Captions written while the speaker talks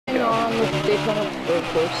Daytona Road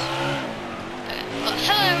Course. Well,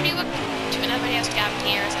 hello everyone, welcome to another video of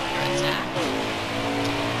Scavenger. I'm here with Zach.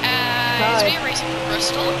 As we are racing from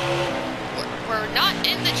Bristol, we're not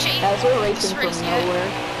in the chase. As we're racing from nowhere.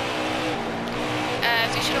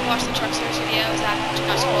 If you should have watched the Truck Series video, Zach did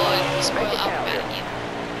not spoil Alphabet at you.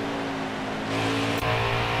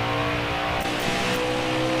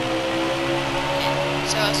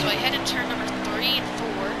 So I head into turn number 3 and 4.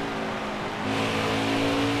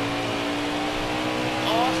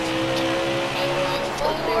 Off turn number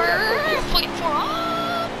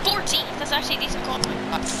 4.4. 14. That's actually a decent call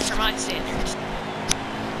time for my standards.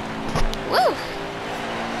 Woo!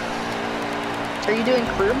 Are you doing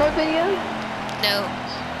career mode video? No,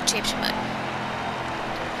 championship mode.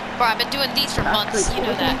 Bro, I've been doing these for months, you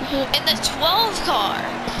know that. In the 12 car,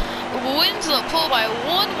 wins the pole by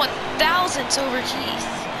 1/1000th over Keith.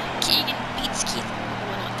 Keegan beats Keith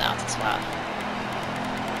 1/1000th. Wow.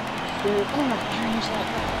 Dude, I'm gonna change that.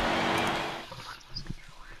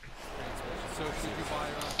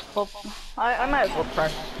 Well, I might as well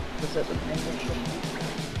practice it with English.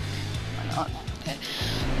 Why not? Okay.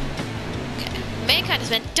 Mankind has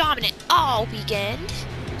been dominant all weekend.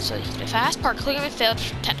 So he's been fast, park clear and failed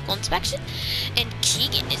for technical inspection. And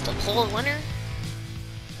Keegan is the pole winner.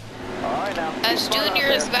 Alright now. As Junior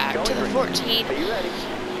is back to the 14. Are you ready?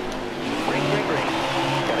 Green.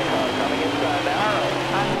 Got a car coming inside now.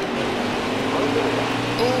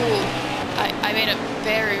 Ooh, I made a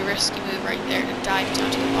very risky move right there to dive down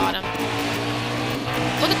to the bottom.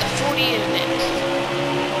 Look at the 48 of Nick.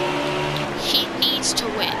 He needs to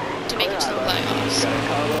win to make it to the playoffs. Got a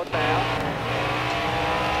car load now.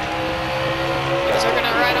 Because we're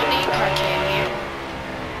gonna ride on the car cam here.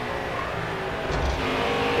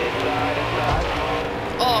 Inside.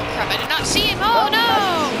 Oh crap, I did not see him. Oh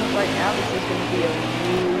no! Right now, this is going to be a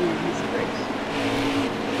really easy race.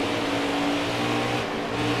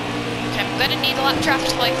 Okay, I'm gonna need a lap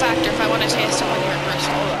traffic light factor if I want to chase someone here at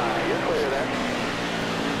Bristol. Alright, you're clear there.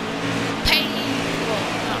 Pay, well,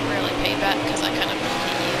 not really pay back because I kind of hit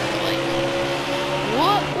you, but like,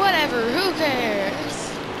 whatever, who cares?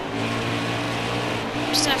 I'm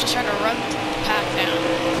just gonna have to try to run the pack down.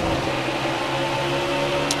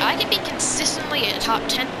 I can be consistently a top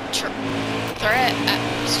 10 threat at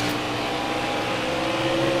most.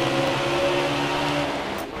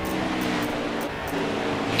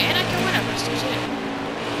 And I can win at Bristol too.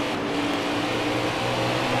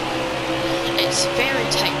 It's very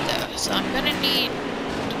tight though, so I'm gonna need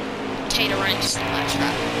Tay to run just in that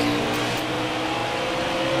traffic.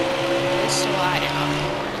 It's still wide off the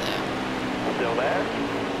corner though. Still there?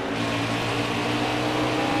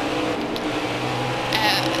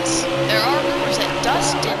 As there are rumors that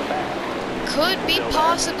Dustin could be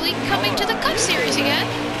possibly coming to the Cup Series again.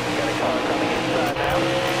 Got a car coming inside now.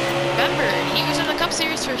 Remember, he was in the Cup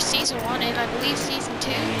Series for Season 1 and I believe Season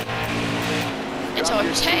 2. Until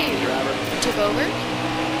Tay took over.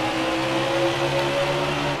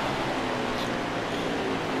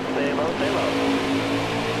 Stay low.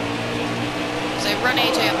 So I run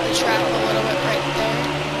AJ up the track a little bit right there.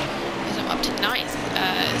 Because I'm up to 9th.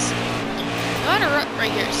 I'm on a rut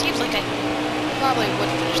right here. It seems like I probably would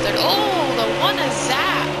finish third. Oh, the one is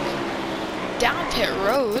Zach. Down pit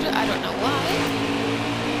road. I don't know why.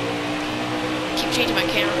 Keep changing my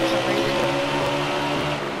camera for some reason.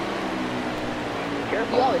 You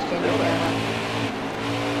always change your camera.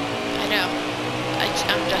 I know.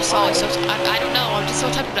 I'm just always so. I don't know. I'm just so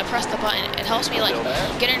tempted to press the button. It helps me like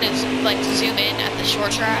get in and like zoom in at the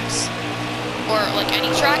short tracks. Or like any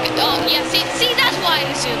track. Oh yeah, see that's why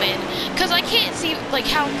I zoom in, because I can't see like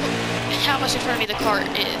how much in front of me the car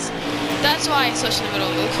is. That's why I switched in the middle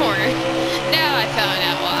of the corner. Now I found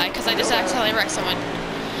out why, because I just accidentally wrecked someone.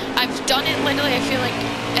 I've done it literally. I feel like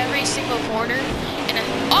every single corner, and the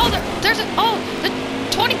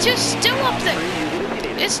 22's still up there.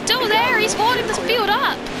 It's still there. He's holding this field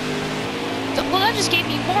up. Well, that just gave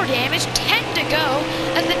me more damage. 10 to go,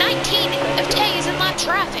 and the 19 of Tay is in lap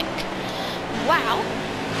traffic. Wow,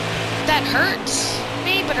 that hurts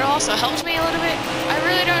me, but it also helps me a little bit. I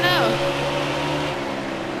really don't know.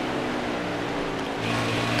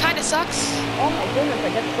 Kinda sucks. Oh my goodness, I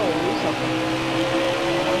get to lose something.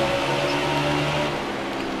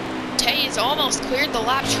 Tay has almost cleared the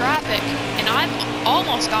lap traffic, and I've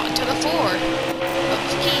almost gotten to the 4 of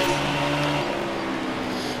Keith.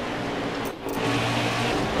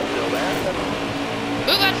 Still there?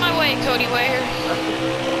 Move out of my way, Cody Ware.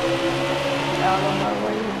 Out on my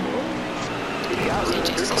way.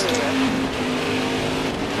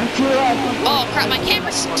 Oh crap, my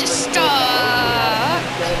camera's just stuck.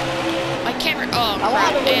 My camera, oh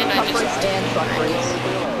crap, and I just... and truck race,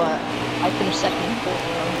 but I finished second and fourth.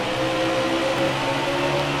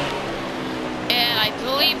 And I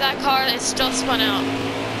believe that car is still spun out.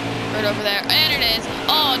 Right over there. And it is.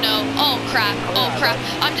 Oh no. Oh crap. Oh crap.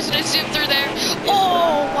 I'm just gonna zoom through there.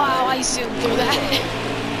 Oh wow, I zoomed through that.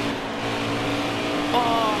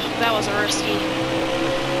 Oh, that was risky.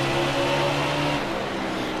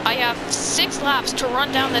 I have 6 laps to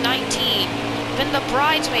run down the 19. Been the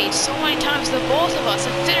bridesmaid so many times, the both of us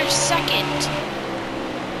have finished second.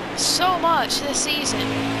 So much this season.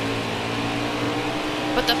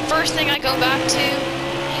 But the first thing I go back to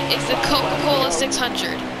is the Coca-Cola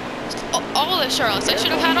 600. All the Charlottes. I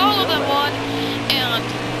should have had all of them won, and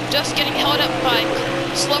just getting held up by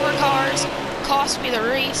slower cars cost me the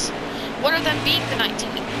race. One of them being the 19.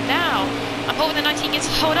 Now, I'm hoping the 19 gets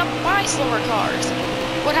held up by slower cars.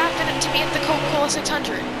 What happened to me at the Coca-Cola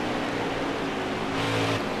 600?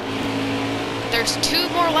 There's 2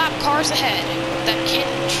 more lap cars ahead that can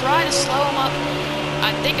try to slow them up.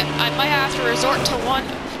 I think I might have to resort to one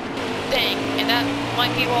thing, and that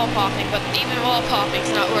might be wall popping, but even wall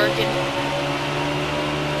popping's not working.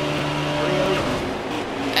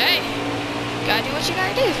 Hey, gotta do what you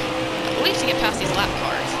gotta do. At least to get past these lap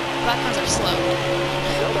cars. Lap cars are slow.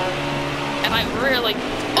 And I really,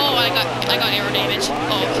 oh, I got aero damage.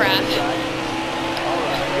 Oh crap.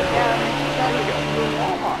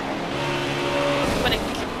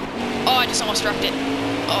 Oh, I just almost wrecked it.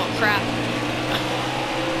 Oh crap.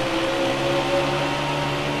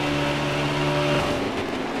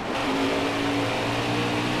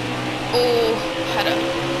 Oh, had a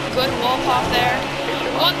good wall pop there.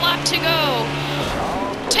 1 lap to go.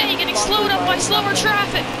 Getting slowed up by slower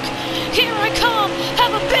traffic. Here I come.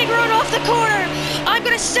 Have a big run off the corner. I'm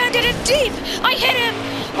gonna send it in deep. I hit him.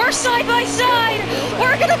 We're side by side.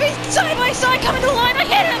 We're gonna be side by side coming to the line. I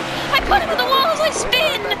hit him. I put him in the wall as I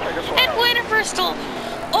spin and win at Bristol.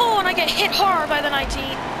 Oh, and I get hit hard by the 19.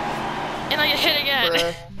 And I get hit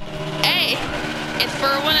again. Hey, it's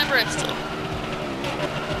for a win at Bristol.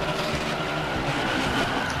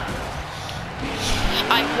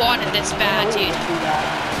 I wanted this bad, dude.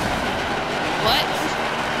 What?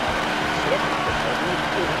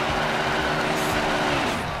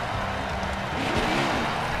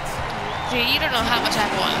 Dude, you don't know how much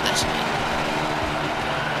I've wanted this one.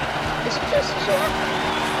 It's just short.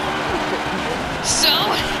 So,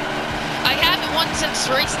 I haven't won since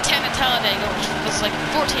race 10 at Talladega, which was like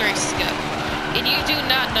 14 races ago. And you do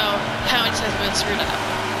not know how much has been screwed up.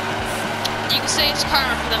 You can say it's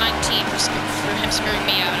karma for the 19 for him screwing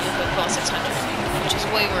me out in the Coca-Cola 600, which is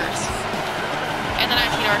way worse. And the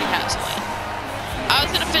 19 already has a win. I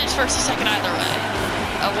was gonna finish first or second either way.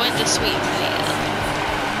 A win to sweep the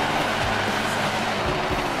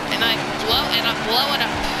and I'm blowing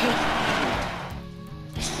up.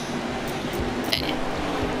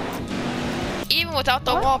 Even without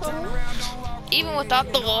the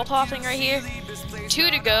wall popping right here.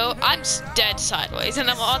 2 to go, I'm dead sideways, and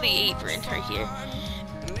I'm on the apron right here.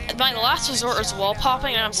 My last resort was wall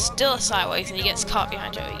popping, and I'm still sideways, and he gets caught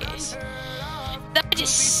behind Joey Gase. Then I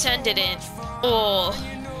just sent it in. Oh,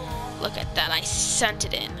 look at that, I sent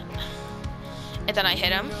it in. And then I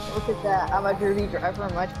hit him. Look at that, I'm a dirty driver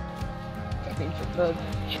in my championship mode.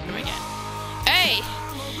 Hit him again. Hey,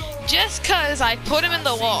 just cause I put him in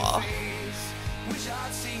the wall.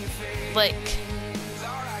 Like,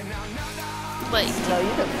 no,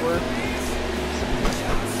 you did work.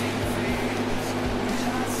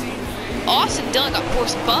 Austin Dillon got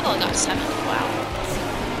 4th, Bubba got 7th. Wow.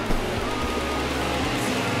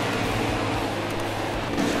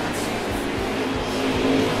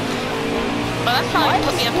 Well, that's probably gonna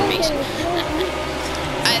put me up for me.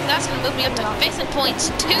 That's gonna move me up to 5th in points,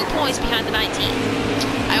 2 points behind the 19.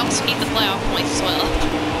 I also need the playoff points as well,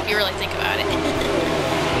 if you really think about it.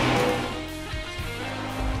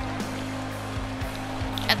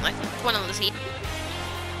 And my one on the seat.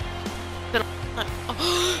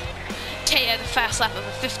 Tay had a fast lap of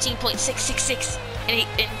a 15.666, and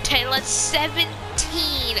Tay led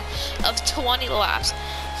 17 of 20 laps.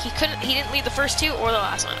 He didn't lead the first 2 or the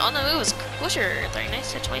last one. On the move was Busher,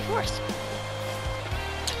 39th to 24th.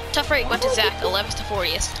 Tough rate went to Zach, 11th to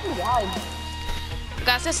 40th.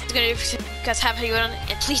 Guys, that's gonna do it for you guys. Have a good one,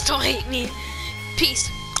 and please don't hate me. Peace.